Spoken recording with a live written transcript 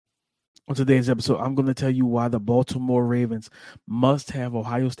On today's episode, I'm going to tell you why the Baltimore Ravens must have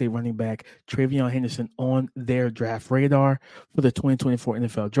Ohio State running back TreVeyon Henderson on their draft radar for the 2024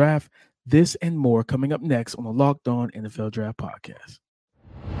 NFL Draft. This and more coming up next on the Locked On NFL Draft Podcast.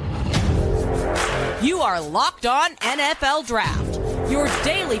 You are Locked On NFL Draft, your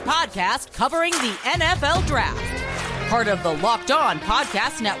daily podcast covering the NFL Draft. Part of the Locked On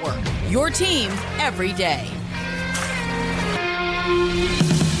Podcast Network, your team every day.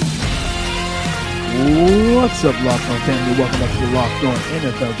 What's up, Locked On family? Welcome back to the Locked On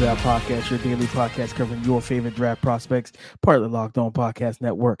NFL Draft Podcast, your daily podcast covering your favorite draft prospects, part of the Locked On Podcast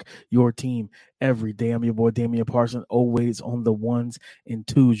Network, your team every day. I'm your boy, Damian Parson, always on the ones and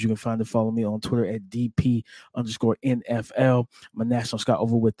twos. You can find and follow me on Twitter at DP_NFL. I'm a national scout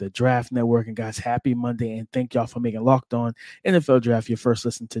over with the Draft Network. And guys, happy Monday, and thank y'all for making Locked On NFL Draft your first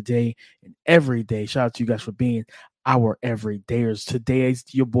listen today and every day. Shout out to you guys for being our everydayers. Today is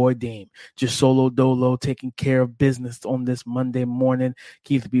your boy Dame, just solo dolo, taking care of business on this Monday morning.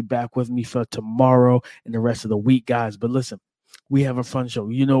 Keith will be back with me for tomorrow and the rest of the week, guys. But listen, we have a fun show.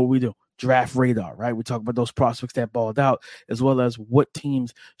 You know what we do. Draft radar, right? We talk about those prospects that balled out, as well as what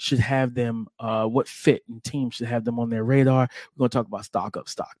teams should have them, what fit and teams should have them on their radar. We're going to talk about stock up,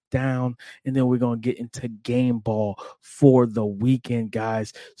 stock down, and then we're going to get into game ball for the weekend,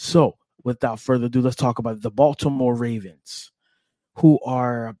 guys. So without further ado, let's talk about the Baltimore Ravens, who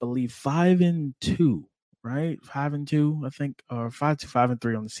are, I believe, 5-2, right? 5-2, I think, or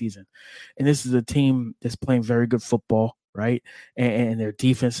 5-3 on the season. And this is a team that's playing very good football, right? And their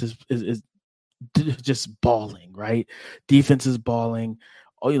defense is just balling, right? Defense is balling.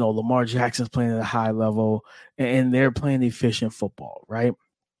 Oh, you know, Lamar Jackson's playing at a high level, and they're playing efficient football, right?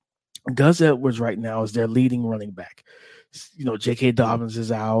 Gus Edwards right now is their leading running back. You know, J.K. Dobbins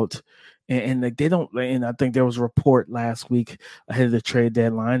is out. And they don't, and I think there was a report last week ahead of the trade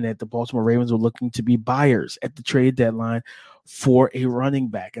deadline that the Baltimore Ravens were looking to be buyers at the trade deadline for a running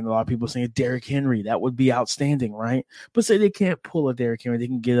back. And a lot of people saying Derrick Henry, that would be outstanding, right? But say they can't pull a Derrick Henry, they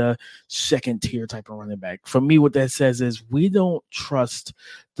can get a second tier type of running back. For me, what that says is we don't trust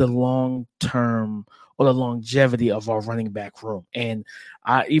the long term or the longevity of our running back room. And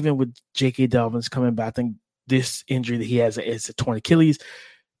even with J.K. Dobbins coming back, I think this injury that he has is a torn Achilles.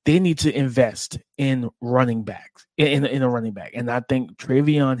 They need to invest in running backs, in a running back. And I think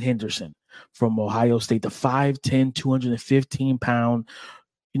TreVeyon Henderson from Ohio State, the 5'10", 215-pound,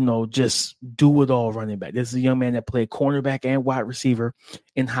 just do-it-all running back. This is a young man that played cornerback and wide receiver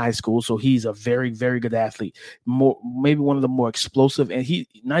in high school, so he's a very, very good athlete. Maybe one of the more explosive, and he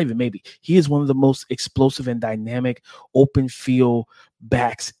is one of the most explosive and dynamic open field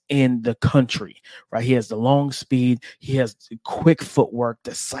backs in the country, right? He has the long speed. He has quick footwork,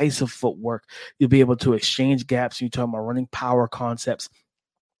 decisive footwork. You'll be able to exchange gaps. You're talking about running power concepts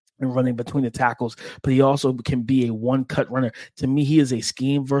and running between the tackles, but he also can be a one-cut runner. To me, he is a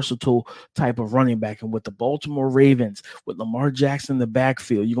scheme versatile type of running back. And with the Baltimore Ravens, with Lamar Jackson in the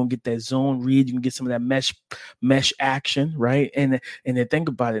backfield, you're going to get that zone read. You can get some of that mesh action, right? And then think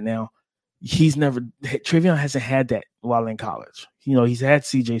about it now. TreVeyon hasn't had that while in college. He's had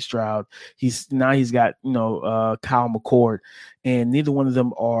CJ Stroud. He's got, Kyle McCord, and neither one of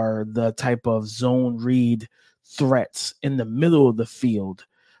them are the type of zone read threats in the middle of the field.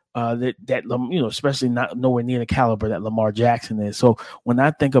 Especially not nowhere near the caliber that Lamar Jackson is. So when I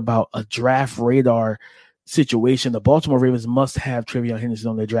think about a draft radar situation, the Baltimore Ravens must have TreVeyon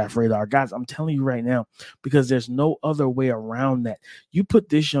Henderson on their draft radar. Guys, I'm telling you right now, because there's no other way around that. You put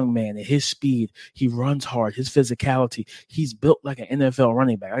this young man at his speed, he runs hard, his physicality, he's built like an NFL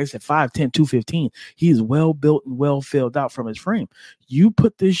running back. Like I said, 5'10", 215. He is well built and well filled out from his frame. You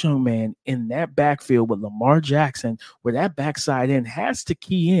put this young man in that backfield with Lamar Jackson, where that backside end has to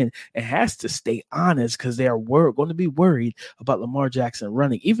key in and has to stay honest, because they are going to be worried about Lamar Jackson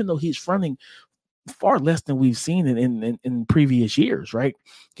running, even though he's running far less than we've seen in previous years, right?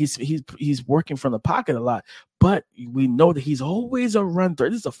 He's working from the pocket a lot, but we know that he's always a run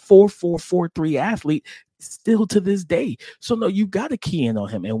threat. This is a 4.4, 4.3 athlete still to this day. So no, you got to key in on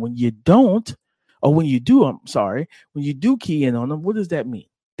him. And when you don't, or when you do, when you do key in on him, what does that mean?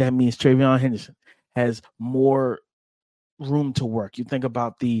 That means TreVeyon Henderson has more room to work. You think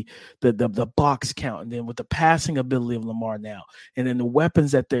about the box count, and then with the passing ability of Lamar now, and then the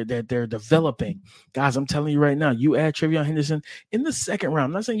weapons that they're developing. Guys, I'm telling you right now, you add TreVeyon Henderson in the second round.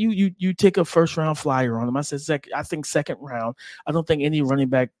 I'm not saying you take a first round flyer on him. I think second round. I don't think any running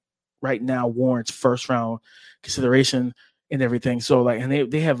back right now warrants first round consideration and everything. So and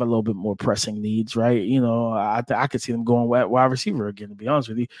they have a little bit more pressing needs, right? I could see them going wide receiver again, to be honest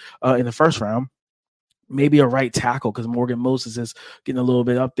with you, in the first round. maybe a right tackle because Morgan Moses is getting a little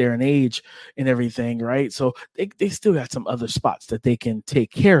bit up there in age and everything, right? So they still got some other spots that they can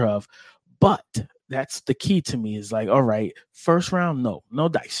take care of. But that's the key to me is like, all right, first round, no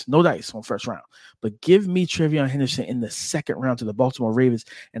dice on first round. But give me TreVeyon Henderson in the second round to the Baltimore Ravens.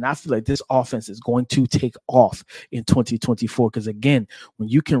 And I feel like this offense is going to take off in 2024. Because again, when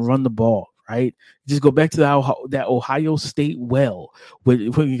you can run the ball, right? Just go back to that Ohio State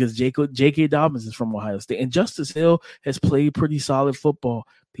because J.K. Dobbins is from Ohio State. And Justice Hill has played pretty solid football.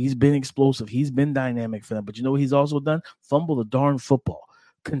 He's been explosive. He's been dynamic for them. But you know what he's also done? Fumble the darn football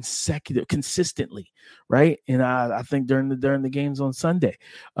consistently, right? And I think during the games on Sunday,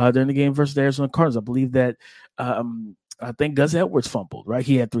 during the game versus the Arizona Cardinals, I believe that I think Gus Edwards fumbled, right?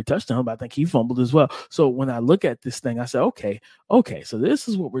 He had 3 touchdowns, but I think he fumbled as well. So when I look at this thing, I say, okay, so this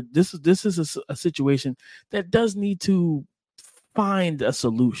is a situation that does need to find a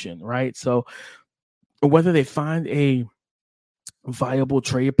solution, right? So whether they find a viable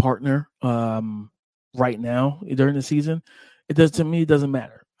trade partner right now during the season, it doesn't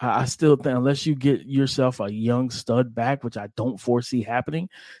matter. I still think unless you get yourself a young stud back, which I don't foresee happening,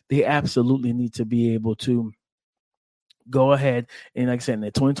 they absolutely need to be able to go ahead and, like I said, in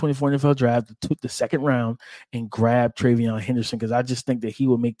the 2024 NFL draft, took the second round and grab TreVeyon Henderson because I just think that he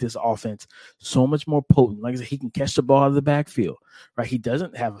will make this offense so much more potent. Like I said, he can catch the ball out of the backfield, right? He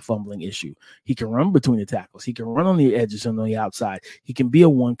doesn't have a fumbling issue. He can run between the tackles. He can run on the edges and on the outside. He can be a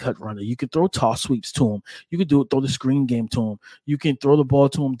one-cut runner. You can throw toss sweeps to him. You can throw the screen game to him. You can throw the ball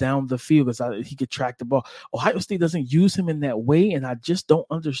to him down the field because he could track the ball. Ohio State doesn't use him in that way, and I just don't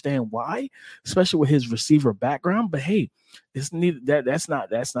understand why, especially with his receiver background. But hey, that's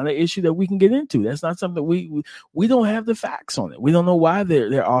not an issue that we can get into. That's not something we don't have the facts on it. We don't know why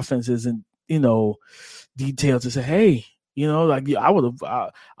their offense isn't, detailed to say, hey, like I would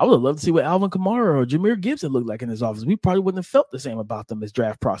have loved to see what Alvin Kamara or Jahmyr Gibbs looked like in this offense. We probably wouldn't have felt the same about them as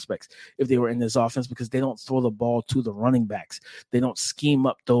draft prospects if they were in this offense because they don't throw the ball to the running backs. They don't scheme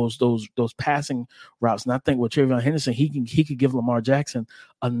up those passing routes. And I think with TreVeyon Henderson, he could give Lamar Jackson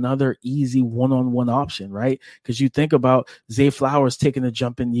another easy one-on-one option, right? Because you think about Zay Flowers taking a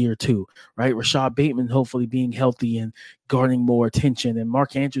jump in year 2, right? Rashad Bateman hopefully being healthy and garnering more attention, and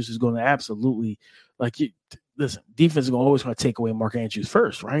Mark Andrews is going to absolutely listen, defense is always going to take away Mark Andrews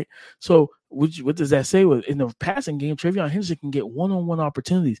first, right? So what does that say? In the passing game, TreVeyon Henderson can get one-on-one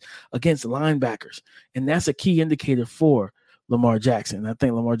opportunities against linebackers, and that's a key indicator for Lamar Jackson. I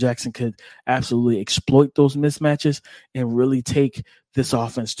think Lamar Jackson could absolutely exploit those mismatches and really take this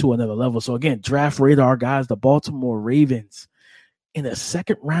offense to another level. So again, draft radar guys, the Baltimore Ravens in the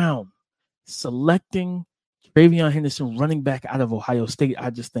second round, selecting TreVeyon Henderson, running back out of Ohio State. I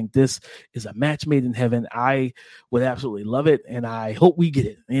just think this is a match made in heaven. I would absolutely love it, and I hope we get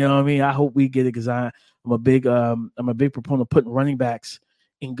it. You know what I mean? I hope we get it because I'm a big proponent of putting running backs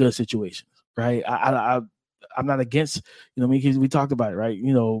in good situations, right? I'm not against, we talked about it, right?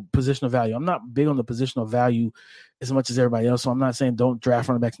 Positional value. I'm not big on the positional value as much as everybody else. So I'm not saying don't draft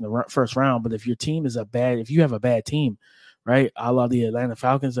running backs in the first round, but if your team is if you have a bad team, right? A la the Atlanta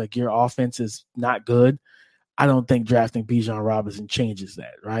Falcons, like your offense is not good. I don't think drafting Bijan Robinson changes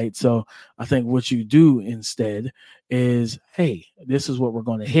that, right? So I think what you do instead is, hey, this is what we're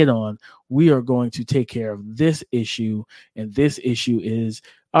going to hit on. We are going to take care of this issue, and this issue is,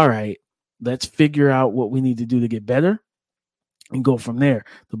 all right, let's figure out what we need to do to get better and go from there.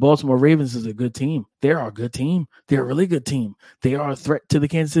 The Baltimore Ravens is a good team. They're a good team. They're a really good team. They are a threat to the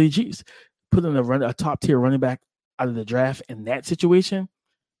Kansas City Chiefs. Putting a top-tier running back out of the draft in that situation,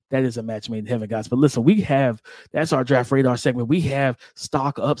 that is a match made in heaven, guys. But listen, that's our draft radar segment. We have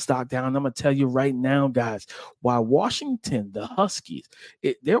stock up, stock down. I'm going to tell you right now, guys, why Washington, the Huskies,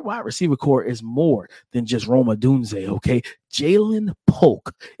 their wide receiver core is more than just Roma Dunze, okay? Jalen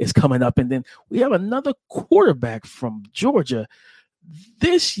Polk is coming up. And then we have another quarterback from Georgia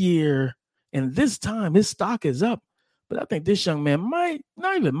this year. And this time his stock is up. But I think this young man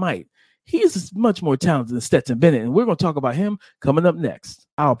he is much more talented than Stetson Bennett, and we're going to talk about him coming up next.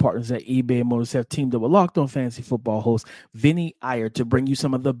 Our partners at eBay Motors have teamed up with Locked On Fantasy Football host Vinny Iyer to bring you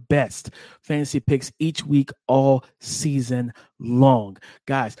some of the best fantasy picks each week all season long.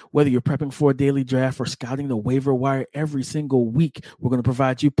 Guys, whether you're prepping for a daily draft or scouting the waiver wire every single week, we're going to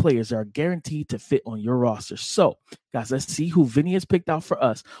provide you players that are guaranteed to fit on your roster. So, guys, let's see who Vinny has picked out for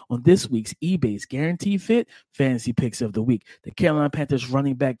us on this week's eBay's Guaranteed Fit Fantasy Picks of the Week. The Carolina Panthers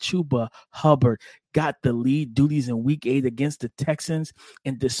running back Chuba Hubbard got the lead duties in Week 8 against the Texans,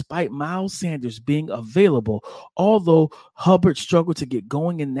 and despite Miles Sanders being available, although Hubbard struggled to get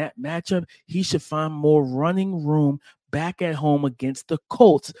going in that matchup, he should find more running room back at home against the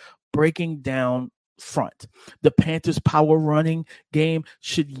Colts, breaking down front. The Panthers' power running game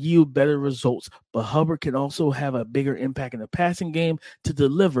should yield better results, but Hubbard can also have a bigger impact in the passing game to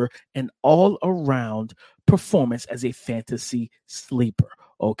deliver an all-around performance as a fantasy sleeper.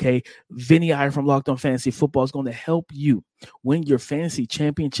 Okay, Vinny Iyer from Locked On Fantasy Football is going to help you win your fantasy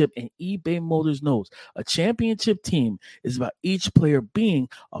championship. And eBay Motors knows a championship team is about each player being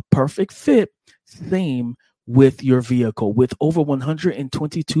a perfect fit. Same with your vehicle. With over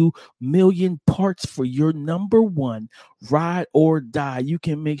 122 million parts for your number one ride or die, you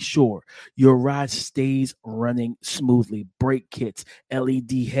can make sure your ride stays running smoothly. Brake kits,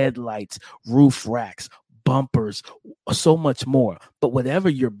 LED headlights, roof racks, bumpers, so much more. But whatever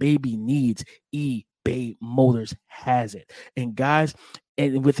your baby needs, eBay Motors has it. And guys,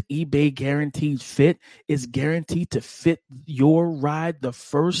 and with eBay Guaranteed Fit, it's guaranteed to fit your ride the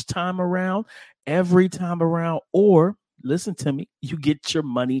first time around, every time around, or listen to me, you get your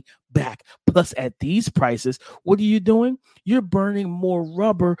money back. Plus, at these prices, what are you doing? You're burning more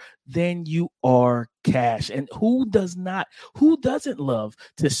rubber than you are cash. And who doesn't love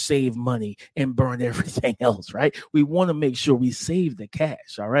to save money and burn everything else, right? We want to make sure we save the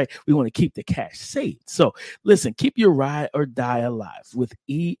cash, all right? We want to keep the cash saved. So listen, keep your ride or die alive with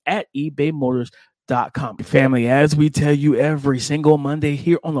at ebaymotors.com. Family, as we tell you every single Monday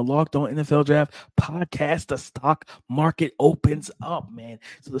here on the Locked On NFL Draft podcast, the stock market opens up, man.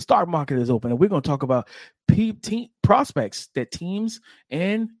 So the stock market is open, and we're going to talk about team prospects that teams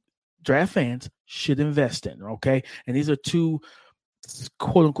and draft fans should invest in, okay? And these are two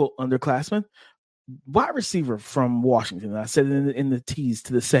quote-unquote underclassmen. Wide receiver from Washington, I said it in the tease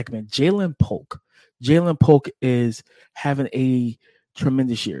to the segment, Jalen Polk. Jalen Polk is having a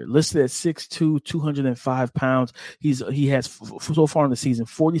tremendous year. Listed at 6'2", 205 pounds. He has so far in the season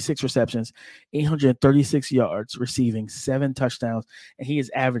 46 receptions, 836 yards receiving, 7 touchdowns, and he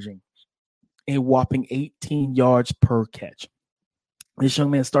is averaging a whopping 18 yards per catch. This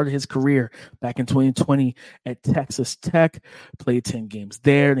young man started his career back in 2020 at Texas Tech, played 10 games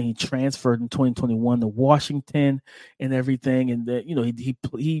there, and he transferred in 2021 to Washington and everything. And he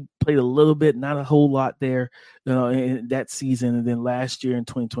played a little bit, not a whole lot there, in that season. And then last year in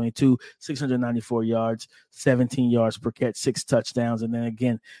 2022, 694 yards, 17 yards per catch, 6 touchdowns. And then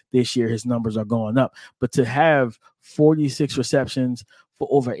again, this year his numbers are going up. But to have 46 receptions for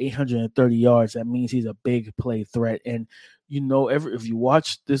over 830 yards, that means he's a big play threat. And if you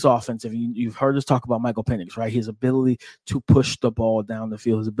watch this offense, if you've heard us talk about Michael Penix, right? His ability to push the ball down the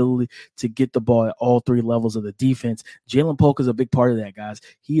field, his ability to get the ball at all 3 levels of the defense. Jalen Polk is a big part of that, guys.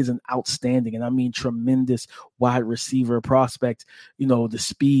 He is an outstanding, and I mean tremendous wide receiver prospect. The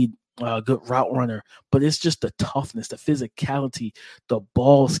speed, good route runner, but it's just the toughness, the physicality, the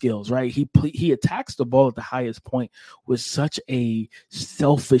ball skills, right? He attacks the ball at the highest point with such a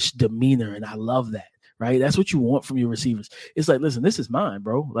selfish demeanor, and I love that. Right? That's what you want from your receivers. It's like, listen, this is mine,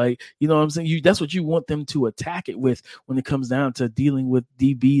 bro. Like, you know what I'm saying? That's what you want them to attack it with when it comes down to dealing with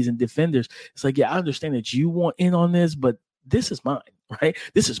DBs and defenders. It's like, yeah, I understand that you want in on this, but this is mine, right?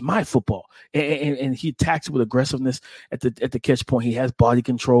 This is my football. And he attacks with aggressiveness at the catch point. He has body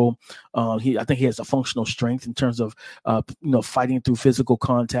control. I think he has a functional strength in terms of fighting through physical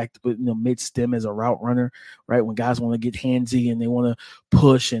contact, but mid-stem as a route runner, right? When guys want to get handsy and they want to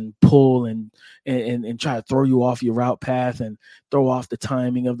push and pull and try to throw you off your route path and throw off the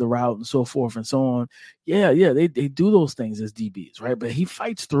timing of the route and so forth and so on. Yeah, they do those things as DBs, right? But he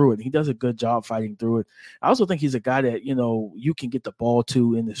fights through it. He does a good job fighting through it. I also think he's a guy that, you can get the ball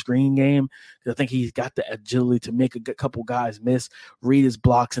to in the screen game. I think he's got the agility to make a couple guys miss, read his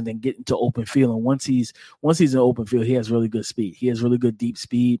blocks, and then get into open field. And once he's in open field, he has really good speed. He has really good deep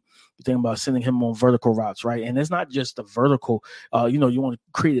speed. You're thinking about sending him on vertical routes, right? And it's not just the vertical. You want to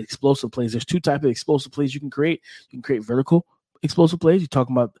create explosive plays. There's 2 types of explosive plays you can create. You can create vertical explosive plays. You're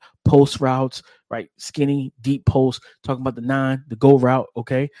talking about post routes, right? Skinny, deep post, talking about the 9, the go route,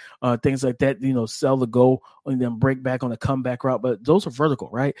 okay? Things like that, sell the go and then break back on the comeback route. But those are vertical,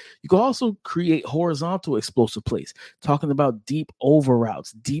 right? You can also create horizontal explosive plays, talking about deep over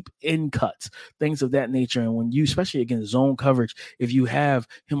routes, deep in cuts, things of that nature. And when you, especially against zone coverage, if you have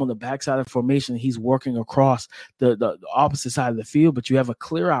him on the backside of formation, he's working across the opposite side of the field, but you have a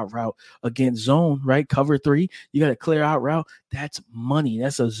clear out route against zone, right? Cover 3, you got a clear out route. That's money.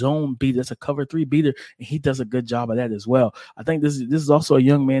 That's a zone beat. That's a cover 3 beater, and he does a good job of that as well. I think this is also a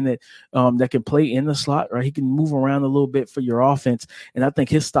young man that can play in the slot, right? He can move around a little bit for your offense, and I think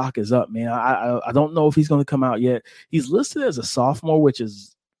his stock is up, man. I don't know if he's going to come out yet. He's listed as a sophomore, which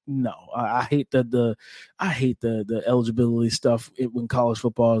is no. I hate the eligibility stuff when college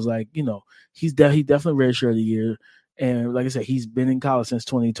football is like, he definitely redshirt a year, and like I said, he's been in college since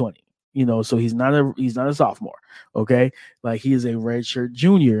 2020. So he's not a sophomore. Okay, like he is a redshirt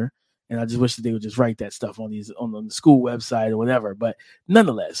junior. And I just wish that they would just write that stuff on the school website or whatever. But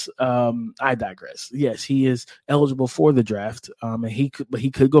nonetheless, I digress. Yes, he is eligible for the draft, and he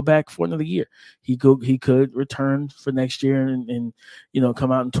could go back for another year. He could return for next year and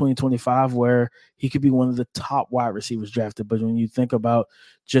come out in 2025 where he could be one of the top wide receivers drafted. But when you think about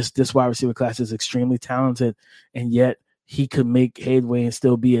just this wide receiver class is extremely talented, and yet he could make headway and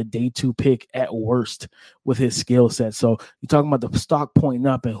still be a day 2 pick at worst with his skill set. So you're talking about the stock pointing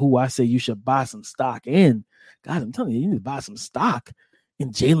up and who I say you should buy some stock in. God, I'm telling you, you need to buy some stock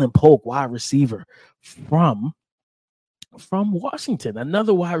in Jalen Polk, wide receiver from Washington,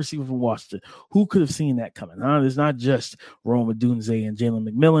 another wide receiver from Washington. Who could have seen that coming? There's not just Rome Odunze and Jalen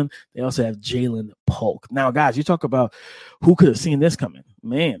McMillan. They also have Jalen Polk. Now, guys, you talk about who could have seen this coming.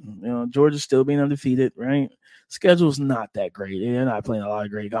 Man, Georgia's still being undefeated, right? Schedule's not that great. They're not playing a lot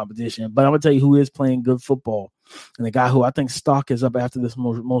of great competition. But I'm going to tell you who is playing good football. And the guy who I think stock is up after this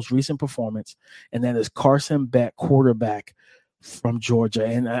most recent performance, and that is Carson Beck, quarterback from Georgia.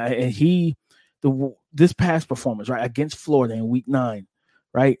 And he – this past performance, right, against Florida in week 9,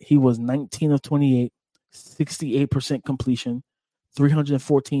 right, he was 19 of 28, 68% completion,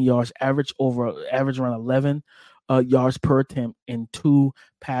 314 yards, average around 11 yards per attempt, and 2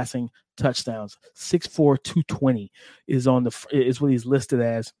 passing touchdowns. 6'4", 220 is what he's listed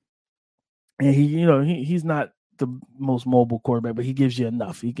as. And he's not the most mobile quarterback, but he gives you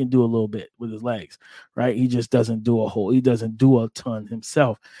enough. He can do a little bit with his legs, right? He just doesn't do a ton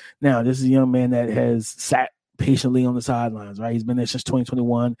himself. Now, this is a young man that has sat patiently on the sidelines, right? He's been there since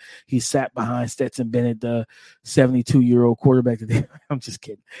 2021. He sat behind Stetson Bennett, the 72-year-old quarterback. I'm just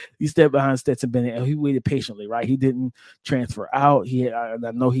kidding. He stepped behind Stetson Bennett, and he waited patiently, right? He didn't transfer out. I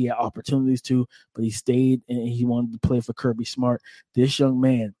know he had opportunities to, but he stayed, and he wanted to play for Kirby Smart. This young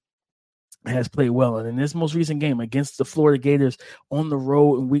man has played well. And in this most recent game against the Florida Gators on the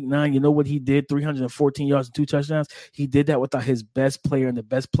road in week 9, you know what he did? 314 yards and 2 touchdowns. He did that without his best player and the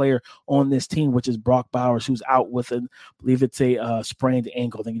best player on this team, which is Brock Bowers, who's out with, I believe it's a sprained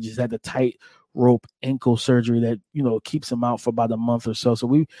ankle. I think he just had the tight rope ankle surgery that, keeps him out for about a month or so. So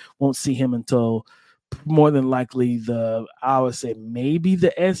we won't see him until more than likely I would say maybe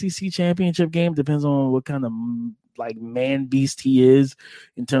the SEC championship game. Depends on what kind of man beast he is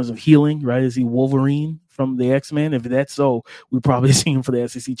in terms of healing, right? Is he Wolverine from the X-Men? If that's so, we probably see him for the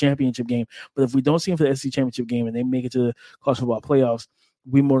SEC championship game. But if we don't see him for the SEC championship game and they make it to the college football playoffs,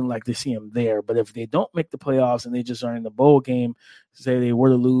 we more than likely see him there. But if they don't make the playoffs and they just are in the bowl game, say they were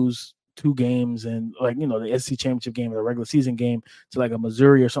to lose 2 games and the SEC championship game or the regular season game to like a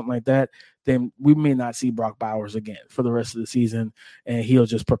Missouri or something like that, then we may not see Brock Bowers again for the rest of the season, and he'll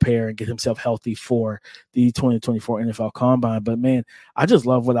just prepare and get himself healthy for the 2024 NFL Combine. But man, I just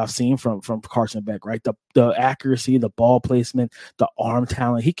love what I've seen from Carson Beck, right? The accuracy, the ball placement, the arm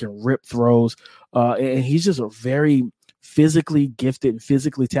talent. He can rip throws, and he's just a very physically gifted and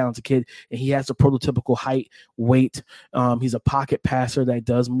physically talented kid, and he has a prototypical height, weight. He's a pocket passer that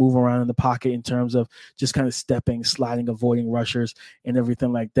does move around in the pocket in terms of just kind of stepping, sliding, avoiding rushers and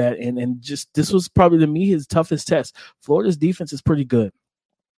everything like that. And just this was probably to me his toughest test. Florida's defense is pretty good.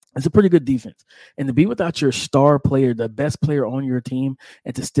 It's a pretty good defense. And to be without your star player, the best player on your team,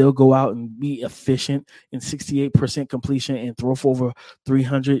 and to still go out and be efficient in 68% completion and throw for over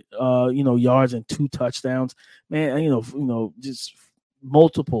 300 yards and 2 touchdowns, man, just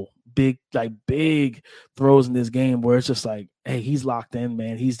multiple big throws in this game where it's just like, hey, he's locked in,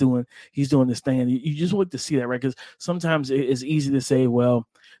 man. He's doing this thing. And you just want to see that, right? Because sometimes it's easy to say, well,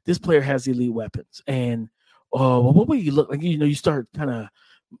 this player has elite weapons. And what would you look like? You start kind of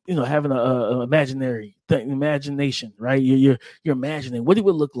having a imagination, right? You're imagining what it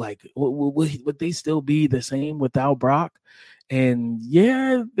would look like. Would they still be the same without Brock? And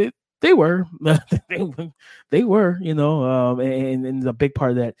yeah, they were, they were, and a big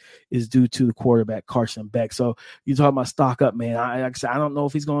part of that is due to the quarterback Carson Beck. So you talk about stock up, man. I don't know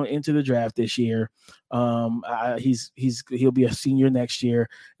if he's going to enter the draft this year. He'll be a senior next year,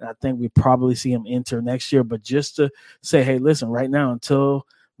 and I think we probably see him enter next year. But just to say, hey, listen, right now until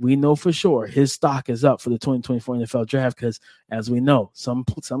we know for sure his stock is up for the 2024 NFL draft, because as we know, some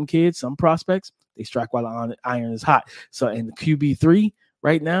kids, some prospects, they strike while the iron is hot. So in the QB3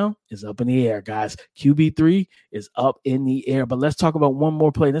 right now is up in the air, guys. QB3 is up in the air. But let's talk about one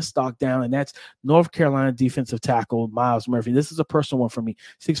more play. Let's stock down, and that's North Carolina defensive tackle Myles Murphy. This is a personal one for me.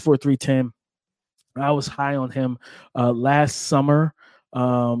 6'4", 310. I was high on him last summer.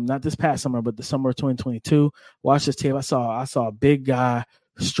 Not this past summer, but the summer of 2022. Watch this tape. I saw a big guy,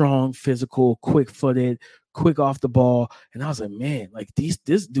 strong, physical, quick-footed, quick off the ball. And I was like, man, like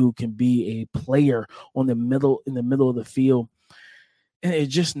this dude can be a player in the middle of the field. And it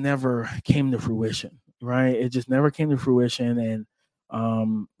just never came to fruition, right? It just never came to fruition. And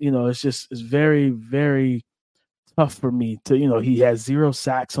it's very, very tough for me to, he has 0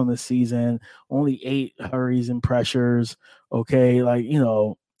 sacks on the season, only 8 hurries and pressures. Okay. Like,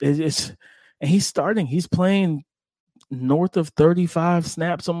 it's, and he's playing north of 35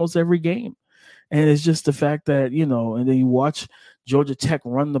 snaps almost every game. And it's just the fact that, and then you watch Georgia Tech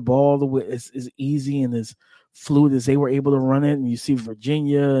run the ball as easy and as fluid as they were able to run it. And you see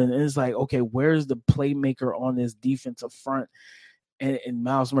Virginia, and it's like, okay, where's the playmaker on this defensive front? And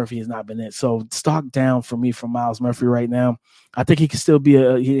Myles Murphy has not been it. So stock down for me from Myles Murphy right now. I think he could still be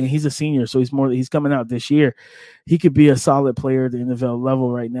he's a senior, so he's coming out this year. He could be a solid player at the NFL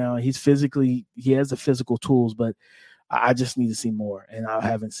level right now. He has the physical tools, but I just need to see more. And I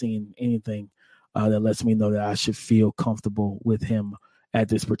haven't seen anything that lets me know that I should feel comfortable with him at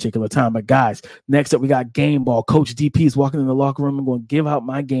this particular time. But guys, next up we got game ball. Coach DP is walking in the locker room. I'm going to give out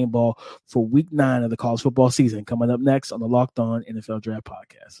my game ball for week 9 of the college football season. Coming up next on the Locked On NFL Draft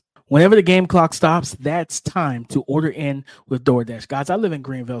Podcast. Whenever the game clock stops, that's time to order in with DoorDash. Guys, I live in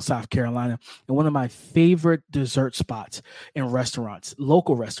Greenville, South Carolina, and one of my favorite dessert spots in restaurants,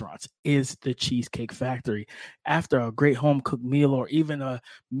 local restaurants, is the Cheesecake Factory. After a great home-cooked meal or even a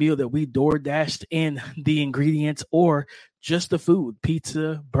meal that we DoorDashed in the ingredients or just the food,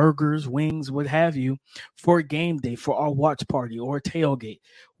 pizza, burgers, wings, what have you, for a game day, for our watch party or a tailgate,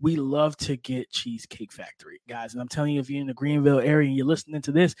 we love to get Cheesecake Factory, guys. And I'm telling you, if you're in the Greenville area and you're listening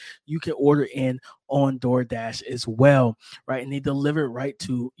to this, you can order in on DoorDash as well, right? And they deliver it right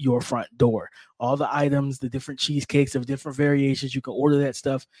to your front door. All the items, the different cheesecakes of different variations, you can order that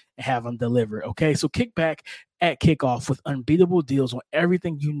stuff and have them delivered, okay? So kick back at kickoff with unbeatable deals on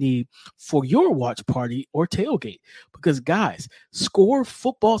everything you need for your watch party or tailgate. Because, guys, score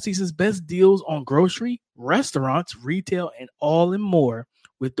football season's best deals on grocery, restaurants, retail, and all and more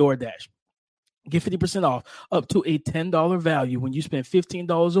with DoorDash. Get 50% off up to a $10 value when you spend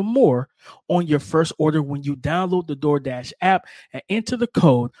 $15 or more on your first order when you download the DoorDash app and enter the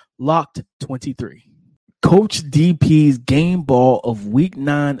code LOCKED23. Coach DP's game ball of week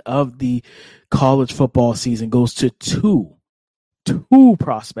 9 of the college football season goes to two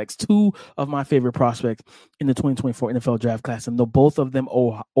prospects, 2 of my favorite prospects in the 2024 NFL draft class. And though both of them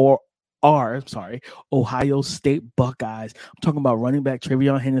Ohio State Buckeyes. I'm talking about running back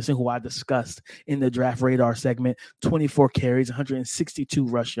TreVeyon Henderson, who I discussed in the draft radar segment, 24 carries, 162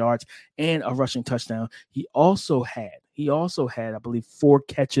 rush yards, and a rushing touchdown. He also had, I believe, 4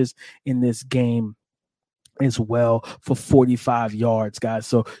 catches in this game as well for 45 yards, guys.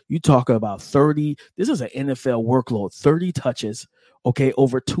 So you talk about 30. This is an NFL workload, 30 touches, okay,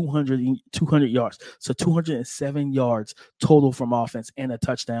 over 200 yards. So 207 yards total from offense and a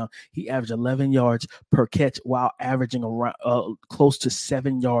touchdown. He averaged 11 yards per catch while averaging around close to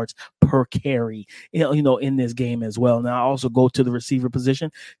 7 yards per carry, in this game as well. Now I also go to the receiver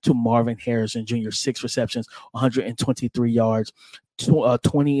position to Marvin Harrison Jr., 6 receptions, 123 yards,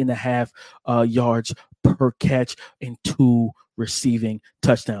 20 and a half yards per catch and 2 receiving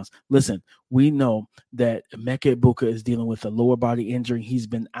touchdowns. Listen, we know that Emeka Egbuka is dealing with a lower body injury. He's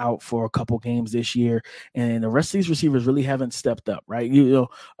been out for a couple games this year, and the rest of these receivers really haven't stepped up, right?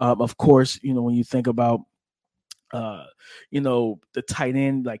 Of course, when you think about the tight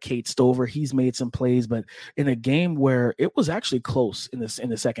end like Kate Stover, he's made some plays, but in a game where it was actually close in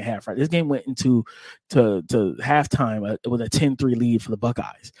the second half, right? This game went into to halftime with a 10-3 lead for the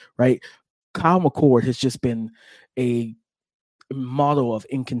Buckeyes, right? Kyle McCord has just been a model of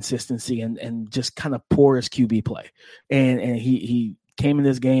inconsistency and just kind of porous QB play, and he came in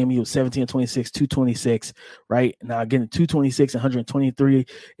this game, he was 17-26, 226, right? Now, again, 226, 123,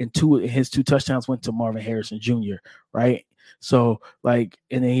 and his 2 touchdowns went to Marvin Harrison Jr., right? So, and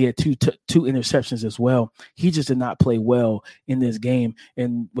then he had two interceptions as well. He just did not play well in this game.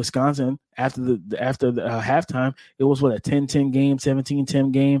 And Wisconsin, after the halftime, it was a 10-10 game,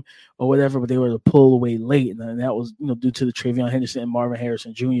 17-10 game, or whatever. But they were to pull away late, and that was due to the TreVeyon Henderson and Marvin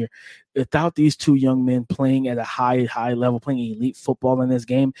Harrison Jr. Without these 2 young men playing at a high level, playing elite football in this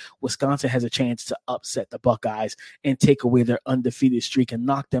game, Wisconsin has a chance to upset the Buckeyes and take away their undefeated streak and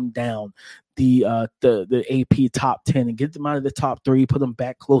knock them down the AP top 10 and get them out of the top 3, put them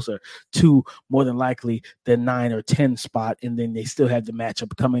back closer to more than likely the 9 or 10 spot, and then they still have the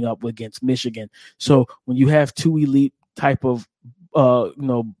matchup coming up against Michigan. So when you have 2 elite type of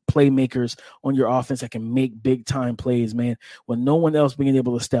playmakers on your offense that can make big time plays, man. When no one else being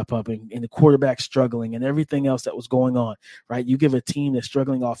able to step up and the quarterback struggling and everything else that was going on, right? You give a team that's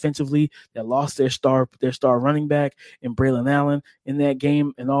struggling offensively, that lost their star running back and Braylon Allen in that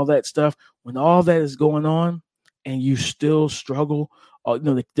game and all that stuff. When all that is going on and you still struggle,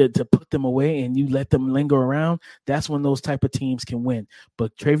 to put them away and you let them linger around, that's when those type of teams can win.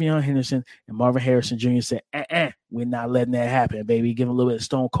 But TreVeyon Henderson and Marvin Harrison Jr. said, we're not letting that happen, baby. Give him a little bit of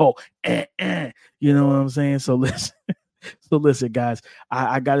Stone Cold. You know what I'm saying? So listen. So listen, guys,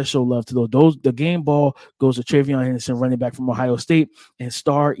 I got to show love to those. The game ball goes to TreVeyon Henderson, running back from Ohio State, and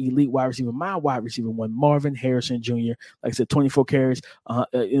star elite wide receiver, my wide receiver one, Marvin Harrison Jr. Like I said, 24 carries,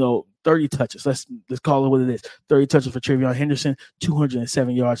 30 touches. Let's call it what it is. 30 touches for TreVeyon Henderson,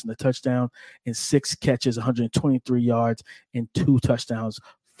 207 yards in the touchdown, and 6 catches, 123 yards, and 2 touchdowns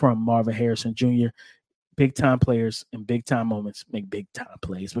from Marvin Harrison Jr. Big time players and big time moments make big time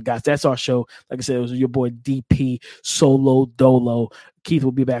plays. But guys, that's our show. Like I said, it was your boy DP Solo Dolo. Keith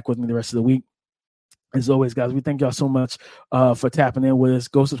will be back with me the rest of the week. As always, guys, we thank y'all so much for tapping in with us.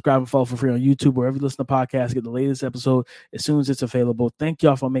 Go subscribe and follow for free on YouTube, wherever you listen to podcasts. Get the latest episode as soon as it's available. Thank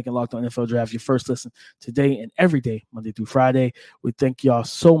y'all for making Locked On NFL Draft your first listen today and every day, Monday through Friday. We thank y'all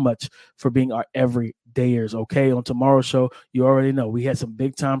so much for being our everydayers. Okay, on tomorrow's show, you already know we had some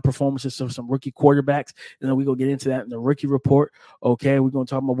big time performances of some rookie quarterbacks, and then we're gonna get into that in the rookie report. Okay, we're gonna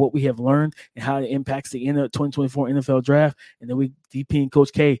talk about what we have learned and how it impacts the end of 2024 NFL Draft, and then DP and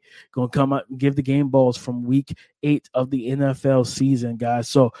Coach K gonna come out and give the game balls from week 8 of the NFL season, guys.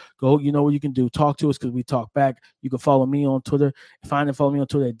 So go, you know what you can do. Talk to us because we talk back. You can follow me on Twitter. Find and follow me on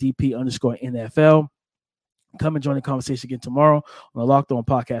Twitter at DP_NFL. Come and join the conversation again tomorrow on the Locked On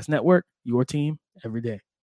Podcast Network. Your team every day.